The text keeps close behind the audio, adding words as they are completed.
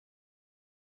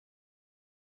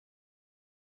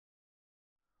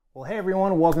Well, hey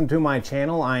everyone, welcome to my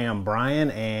channel. I am Brian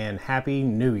and Happy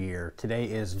New Year. Today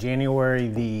is January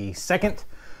the 2nd,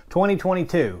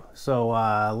 2022. So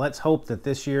let's hope that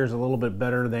this year is a little bit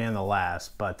better than the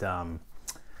last, but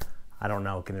I don't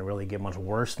know, can it really get much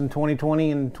worse than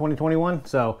 2020 and 2021?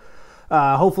 So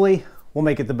hopefully we'll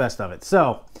make it the best of it.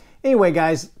 So anyway,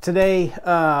 guys, today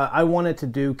I wanted to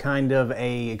do kind of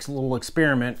a little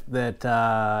experiment that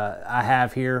I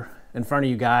have here in front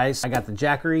of you guys. I got the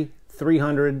JACKERY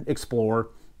 300 Explorer,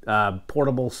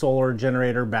 portable solar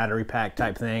generator, battery pack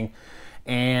type thing,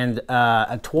 and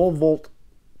a 12 volt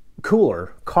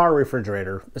cooler, car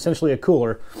refrigerator, essentially a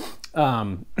cooler.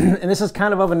 And this is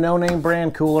kind of a no-name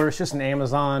brand cooler. It's just an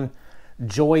Amazon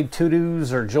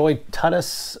Joytutus or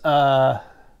Joytutus.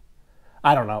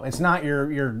 I don't know. It's not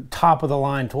your top of the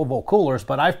line 12 volt coolers,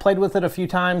 but I've played with it a few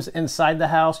times inside the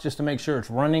house just to make sure it's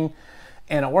running,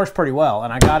 and it works pretty well.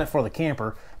 And I got it for the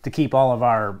camper to keep all of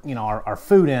our, our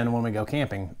food in when we go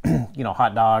camping.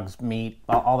 Hot dogs, meat,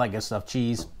 all that good stuff,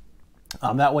 cheese.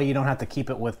 That way you don't have to keep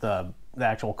it with the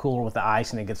actual cooler with the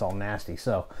ice and it gets all nasty.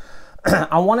 So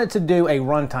I wanted to do a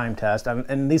runtime test,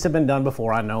 and these have been done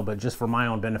before, I know, but just for my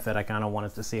own benefit, I kind of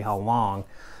wanted to see how long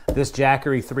this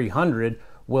JACKERY 300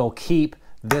 will keep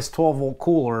this 12 volt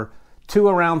cooler to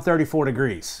around 34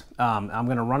 degrees. I'm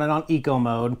gonna run it on eco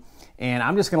mode, and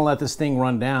I'm just gonna let this thing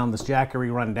run down, this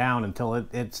JACKERY run down until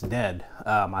it's dead.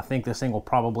 I think this thing will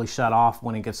probably shut off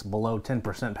when it gets below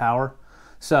 10% power.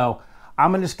 So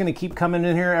I'm just gonna keep coming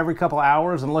in here every couple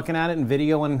hours and looking at it and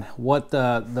videoing what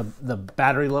the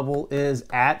battery level is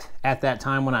at that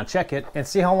time when I check it, and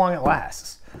see how long it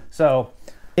lasts. So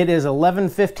it is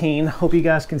 11:15. Hope you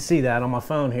guys can see that on my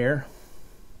phone here.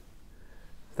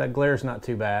 That glare's not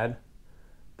too bad,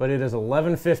 but it is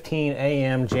 11:15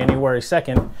 a.m. January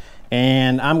 2nd,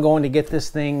 and I'm going to get this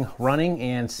thing running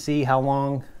and see how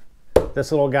long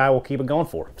this little guy will keep it going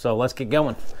for. So let's get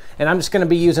going. And I'm just going to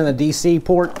be using the DC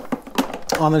port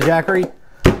on the JACKERY.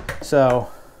 So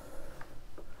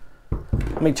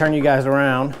let me turn you guys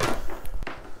around.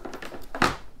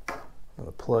 I'm going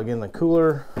to plug in the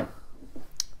cooler.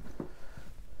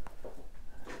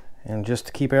 And just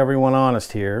to keep everyone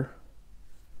honest here,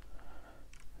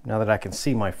 now that I can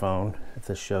see my phone, if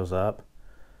this shows up,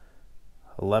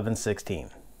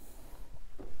 11:16.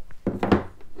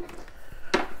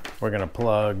 We're gonna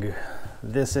plug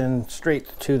this in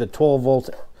straight to the 12 volt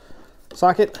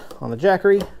socket on the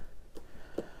JACKERY.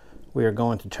 We are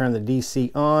going to turn the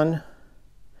DC on,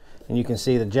 and you can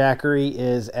see the JACKERY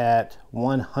is at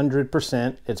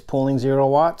 100%. It's pulling 0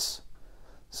 watts.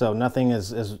 So nothing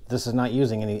this is not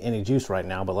using any juice right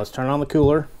now, but let's turn on the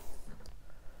cooler.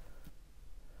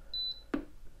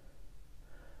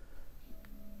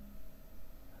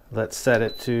 Let's set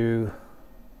it to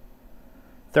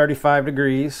 35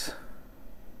 degrees.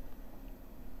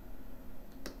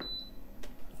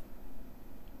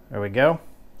 There we go.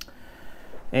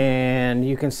 And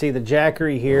you can see the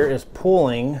JACKERY here is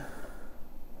pulling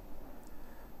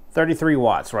 33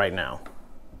 watts right now.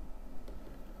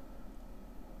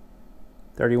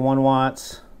 31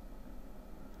 watts,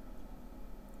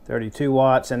 32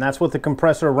 watts, and that's with the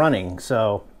compressor running.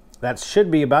 So that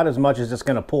should be about as much as it's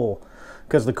gonna pull,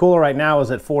 because the cooler right now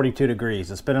is at 42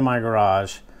 degrees. It's been in my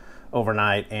garage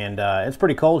overnight, and it's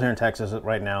pretty cold here in Texas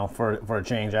right now for a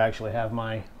change. I actually have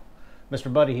my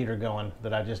Mr. Buddy heater going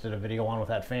that I just did a video on with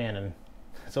that fan, and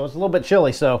so it's a little bit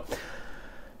chilly. So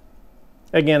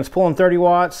again, it's pulling 30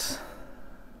 watts.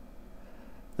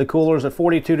 The cooler's at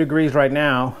 42 degrees right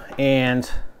now, and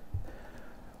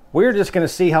we're just gonna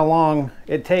see how long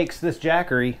it takes this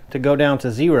JACKERY to go down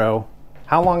to 0,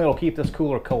 how long it'll keep this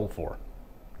cooler cold for.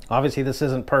 Obviously, this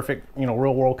isn't perfect,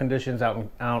 real world conditions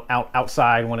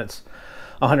outside when it's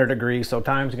 100 degrees, so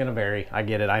time's gonna vary. I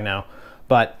get it, I know.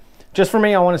 But just for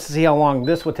me, I wanted to see how long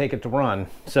this would take it to run.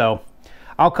 So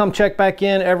I'll come check back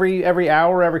in every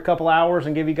hour, every couple hours,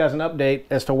 and give you guys an update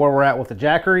as to where we're at with the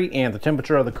JACKERY and the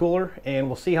temperature of the cooler, and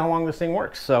we'll see how long this thing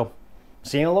works. So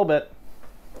see you in a little bit.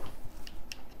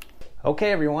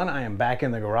 Okay everyone, I am back in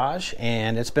the garage,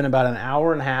 and it's been about an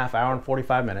hour and a half, hour and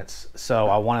 45 minutes. So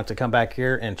I wanted to come back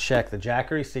here and check the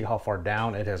JACKERY, see how far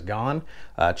down it has gone.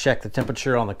 Check the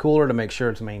temperature on the cooler to make sure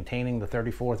it's maintaining the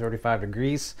 34, 35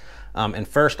 degrees. And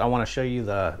first I want to show you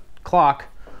the clock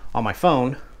on my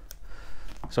phone,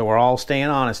 so we're all staying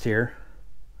honest here.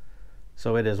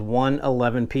 So it is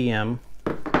 1:11 p.m.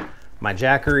 My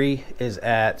JACKERY is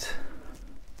at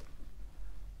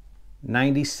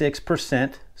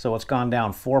 96%, so it's gone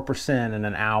down 4% in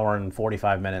an hour and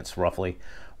 45 minutes roughly.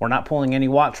 We're not pulling any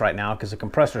watts right now because the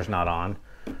compressor's not on.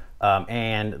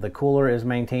 and the cooler is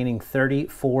maintaining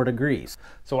 34 degrees.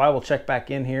 So I will check back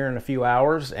in here in a few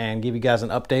hours and give you guys an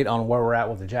update on where we're at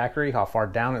with the Jackery, how far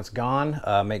down it's gone,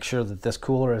 make sure that this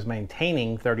cooler is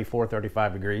maintaining 34,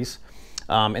 35 degrees.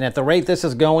 And at the rate this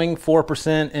is going,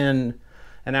 4% in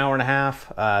an hour and a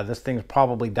half, this thing's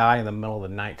probably die in the middle of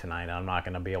the night tonight. I'm not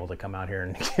going to be able to come out here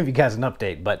and give you guys an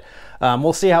update, but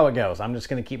we'll see how it goes. I'm just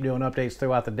going to keep doing updates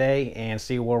throughout the day and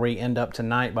see where we end up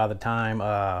tonight by the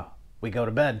time we go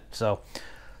to bed. So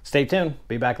stay tuned.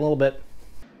 Be back in a little bit.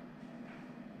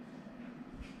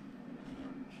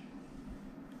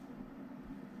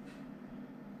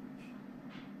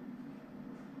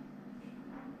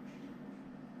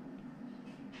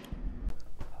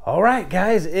 All right,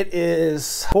 guys, it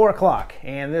is 4 o'clock,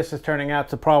 and this is turning out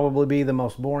to probably be the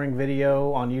most boring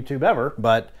video on YouTube ever,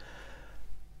 but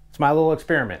it's my little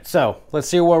experiment. So let's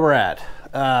see where we're at.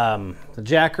 The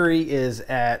Jackery is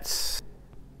at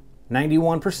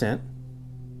 91%.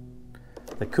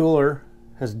 The cooler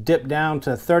has dipped down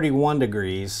to 31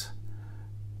 degrees,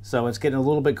 so it's getting a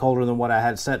little bit colder than what I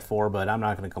had set for, but I'm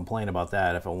not going to complain about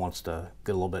that if it wants to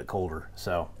get a little bit colder.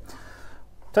 So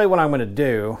tell you what I'm going to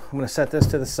do. I'm going to set this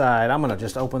to the side. I'm going to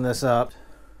just open this up.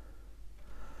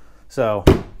 So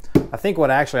I think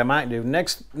what actually I might do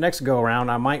next go around,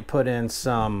 I might put in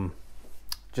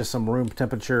just some room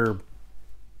temperature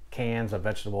cans of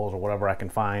vegetables or whatever I can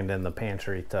find in the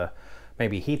pantry to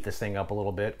maybe heat this thing up a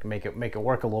little bit, make it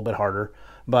work a little bit harder.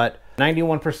 But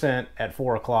 91% at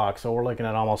 4 o'clock, so we're looking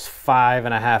at almost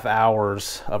 5.5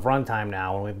 hours of runtime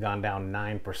now, and we've gone down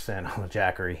 9% on the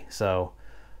Jackery. So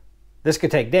this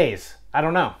could take days. I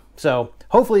don't know. So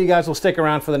hopefully you guys will stick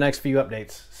around for the next few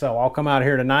updates. So I'll come out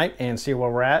here tonight and see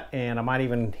where we're at, and I might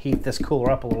even heat this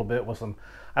cooler up a little bit with some,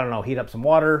 I don't know, heat up some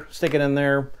water, stick it in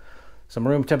there, some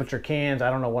room temperature cans. I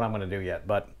don't know what I'm going to do yet,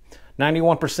 but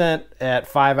 91% at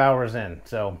 5 hours in.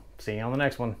 So see you on the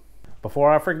next one.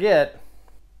 Before I forget,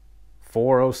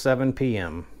 4:07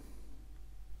 p.m.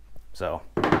 So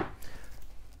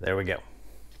there we go.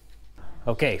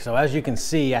 Okay, so as you can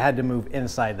see, I had to move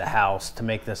inside the house to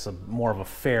make this more of a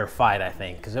fair fight, I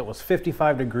think, because it was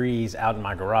 55 degrees out in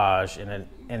my garage,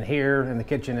 and here in the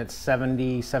kitchen it's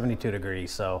 70, 72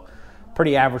 degrees, so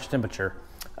pretty average temperature.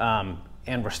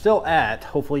 And we're still at,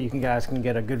 hopefully you guys can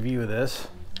get a good view of this,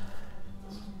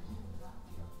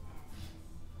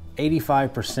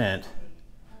 85%,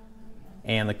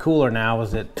 and the cooler now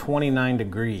is at 29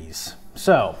 degrees.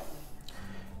 So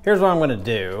here's what I'm going to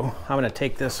do. I'm going to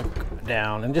take this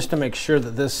down, and just to make sure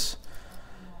that this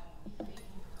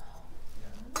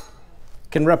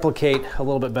can replicate a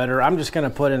little bit better, I'm just going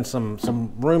to put in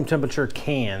some room temperature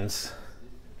cans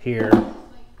here.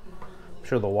 I'm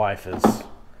sure the wife is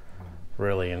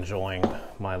really enjoying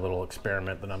my little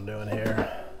experiment that I'm doing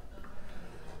here.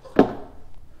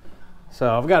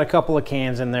 So I've got a couple of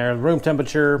cans in there, room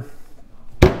temperature,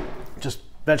 just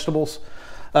vegetables.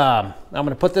 I'm going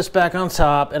to put this back on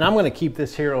top, and I'm going to keep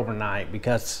this here overnight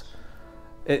because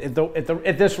at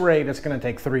this rate, it's going to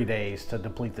take 3 days to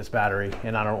deplete this battery,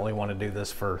 and I don't really want to do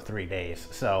this for 3 days.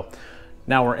 So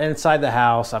now we're inside the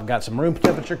house. I've got some room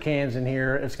temperature cans in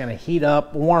here. It's going to heat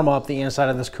up, warm up the inside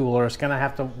of this cooler. It's going to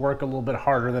have to work a little bit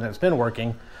harder than it's been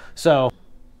working. So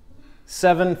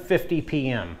 7:50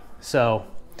 p.m. So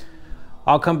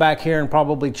I'll come back here and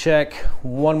probably check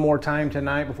one more time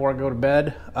tonight before I go to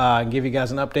bed and give you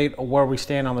guys an update of where we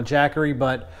stand on the Jackery.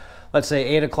 But let's say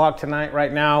 8 o'clock tonight.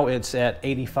 Right now it's at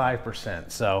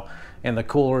 85%. So, and the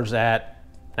cooler's at,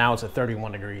 now it's at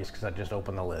 31 degrees because I just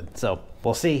opened the lid. So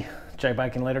we'll see. Check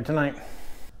back in later tonight.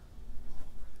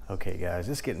 Okay guys,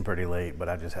 it's getting pretty late, but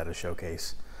I just had to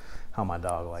showcase how my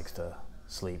dog likes to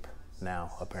sleep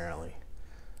now, apparently.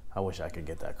 I wish I could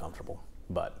get that comfortable.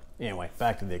 But anyway,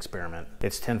 back to the experiment.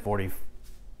 It's 10:40,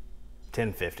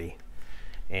 10:50,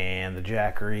 and the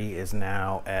Jackery is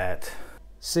now at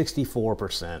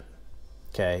 64%.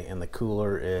 Okay, and the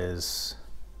cooler is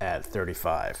at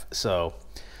 35. So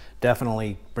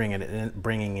definitely bringing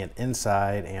it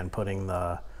inside and putting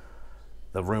the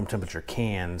room temperature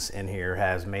cans in here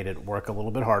has made it work a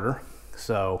little bit harder.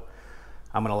 So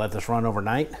I'm gonna let this run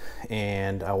overnight,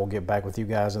 and I will get back with you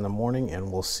guys in the morning, and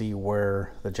we'll see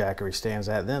where the Jackery stands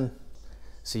at then.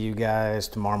 See you guys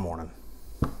tomorrow morning.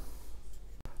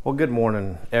 Well, good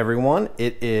morning, everyone.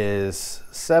 It is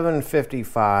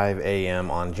 7:55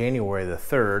 a.m. on January the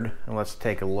 3rd, and let's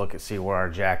take a look and see where our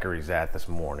Jackery's at this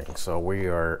morning. So we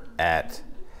are at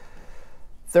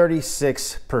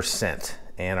 36%,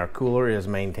 and our cooler is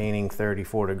maintaining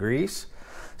 34 degrees.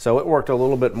 So it worked a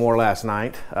little bit more last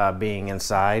night being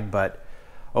inside, but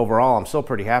overall, I'm still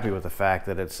pretty happy with the fact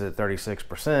that it's at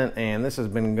 36%, and this has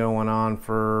been going on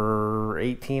for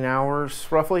 18 hours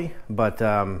roughly, but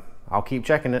I'll keep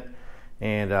checking it,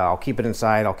 and I'll keep it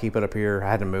inside. I'll keep it up here. I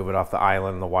had to move it off the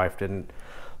island. The wife didn't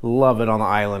love it on the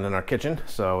island in our kitchen,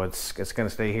 so it's going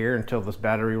to stay here until this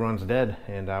battery runs dead,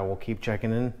 and I will keep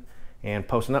checking in and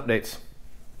posting updates.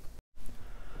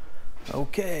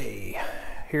 Okay,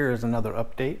 here is another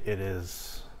update. It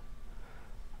is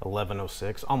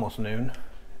 11:06, almost noon,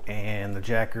 and the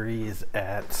Jackery is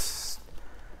at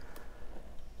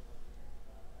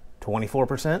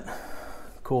 24%.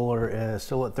 Cooler is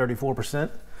still at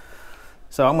 34%.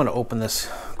 So I'm going to open this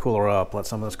cooler up, let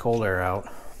some of this cold air out.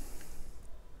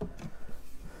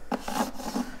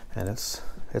 And it's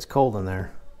cold in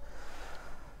there.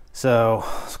 So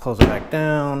let's close it back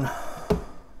down.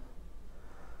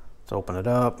 Let's open it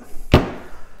up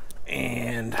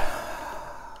and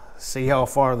see how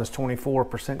far this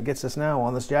 24% gets us now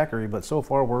on this Jackery. But so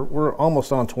far we're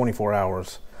almost on 24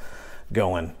 hours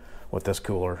going with this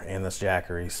cooler and this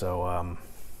Jackery. So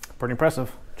pretty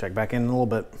impressive. Check back in a little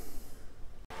bit.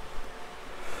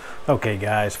 Okay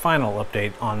guys, final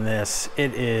update on this.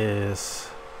 It is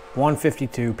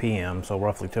 1:52 p.m., so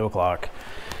roughly 2 o'clock,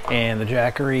 and the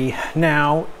Jackery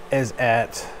now is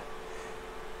at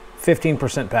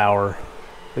 15% power.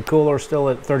 The cooler is still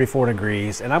at 34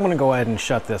 degrees, and I'm going to go ahead and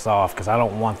shut this off because I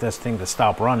don't want this thing to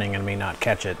stop running and me not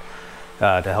catch it,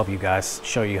 to help you guys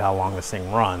show you how long this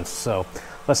thing runs. So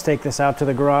let's take this out to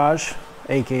the garage,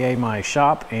 aka my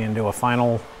shop, and do a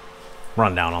final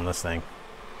rundown on this thing.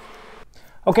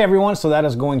 Okay everyone, so that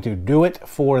is going to do it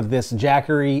for this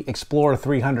Jackery Explorer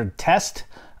 300 test.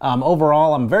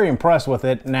 Overall, I'm very impressed with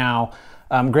it. Now,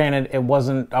 granted, I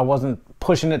wasn't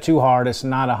pushing it too hard. It's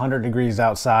not 100 degrees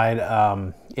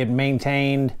outside. It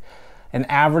maintained an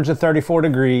average of 34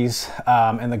 degrees,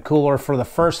 and the cooler for the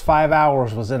first 5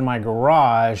 hours was in my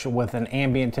garage with an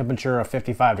ambient temperature of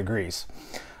 55 degrees.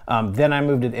 Then I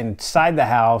moved it inside the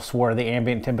house where the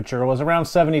ambient temperature was around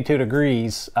 72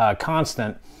 degrees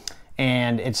constant.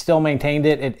 And it still maintained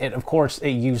it. Of course,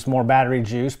 it used more battery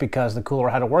juice because the cooler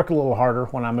had to work a little harder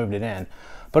when I moved it in.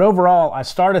 But overall, I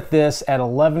started this at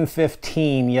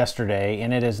 11:15 yesterday,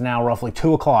 and it is now roughly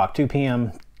 2 o'clock, 2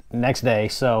 p.m. next day.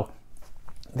 So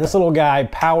this little guy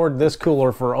powered this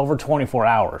cooler for over 24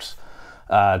 hours,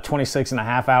 26 and a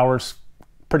half hours,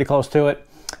 pretty close to it.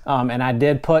 And I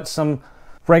did put some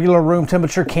regular room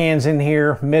temperature cans in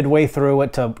here midway through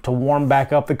it to warm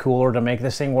back up the cooler, to make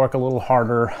this thing work a little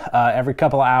harder. Every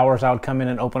couple of hours I would come in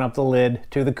and open up the lid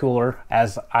to the cooler,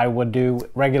 as I would do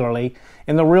regularly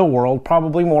in the real world,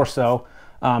 probably more so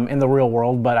in the real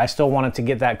world, but I still wanted to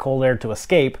get that cold air to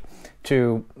escape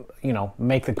to, you know,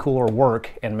 make the cooler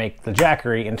work and make the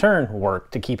Jackery in turn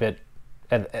work to keep it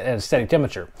at a steady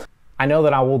temperature. I know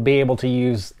that I will be able to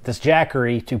use this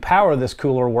Jackery to power this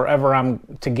cooler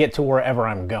to get to wherever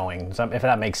I'm going, if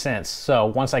that makes sense. So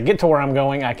once I get to where I'm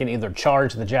going, I can either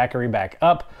charge the Jackery back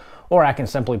up, or I can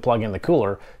simply plug in the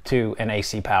cooler to an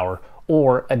AC power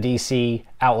or a DC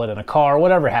outlet in a car,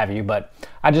 whatever have you. But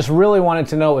I just really wanted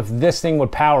to know if this thing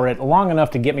would power it long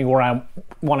enough to get me where I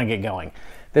want to get going.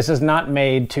 This is not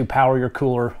made to power your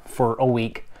cooler for a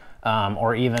week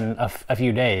or even a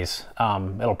few days.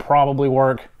 It'll probably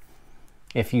work,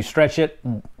 if you stretch it,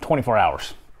 24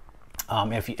 hours.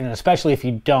 And especially if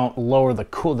you don't lower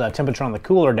the temperature on the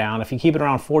cooler down. If you keep it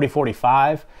around 40,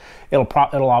 45,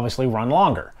 it'll obviously run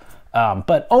longer.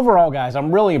 But overall, guys,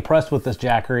 I'm really impressed with this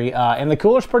Jackery, and the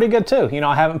cooler's pretty good too. You know,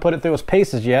 I haven't put it through its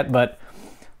paces yet, but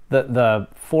the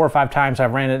 4 or 5 times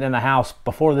I've ran it in the house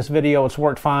before this video, it's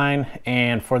worked fine.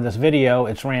 And for this video,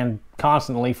 it's ran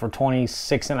constantly for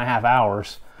 26 and a half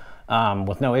hours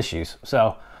with no issues.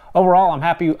 So overall, I'm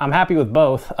happy with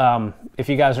both. If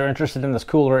you guys are interested in this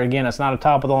cooler, again, it's not a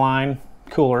top of the line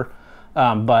cooler,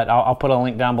 but I'll put a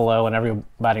link down below, and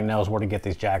everybody knows where to get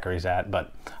these Jackeries at.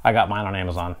 But I got mine on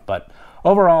Amazon. But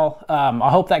overall, I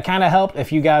hope that kind of helped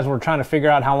if you guys were trying to figure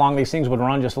out how long these things would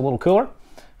run just a little cooler.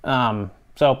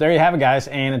 So there you have it, guys.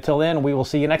 And until then, we will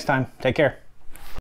see you next time. Take care.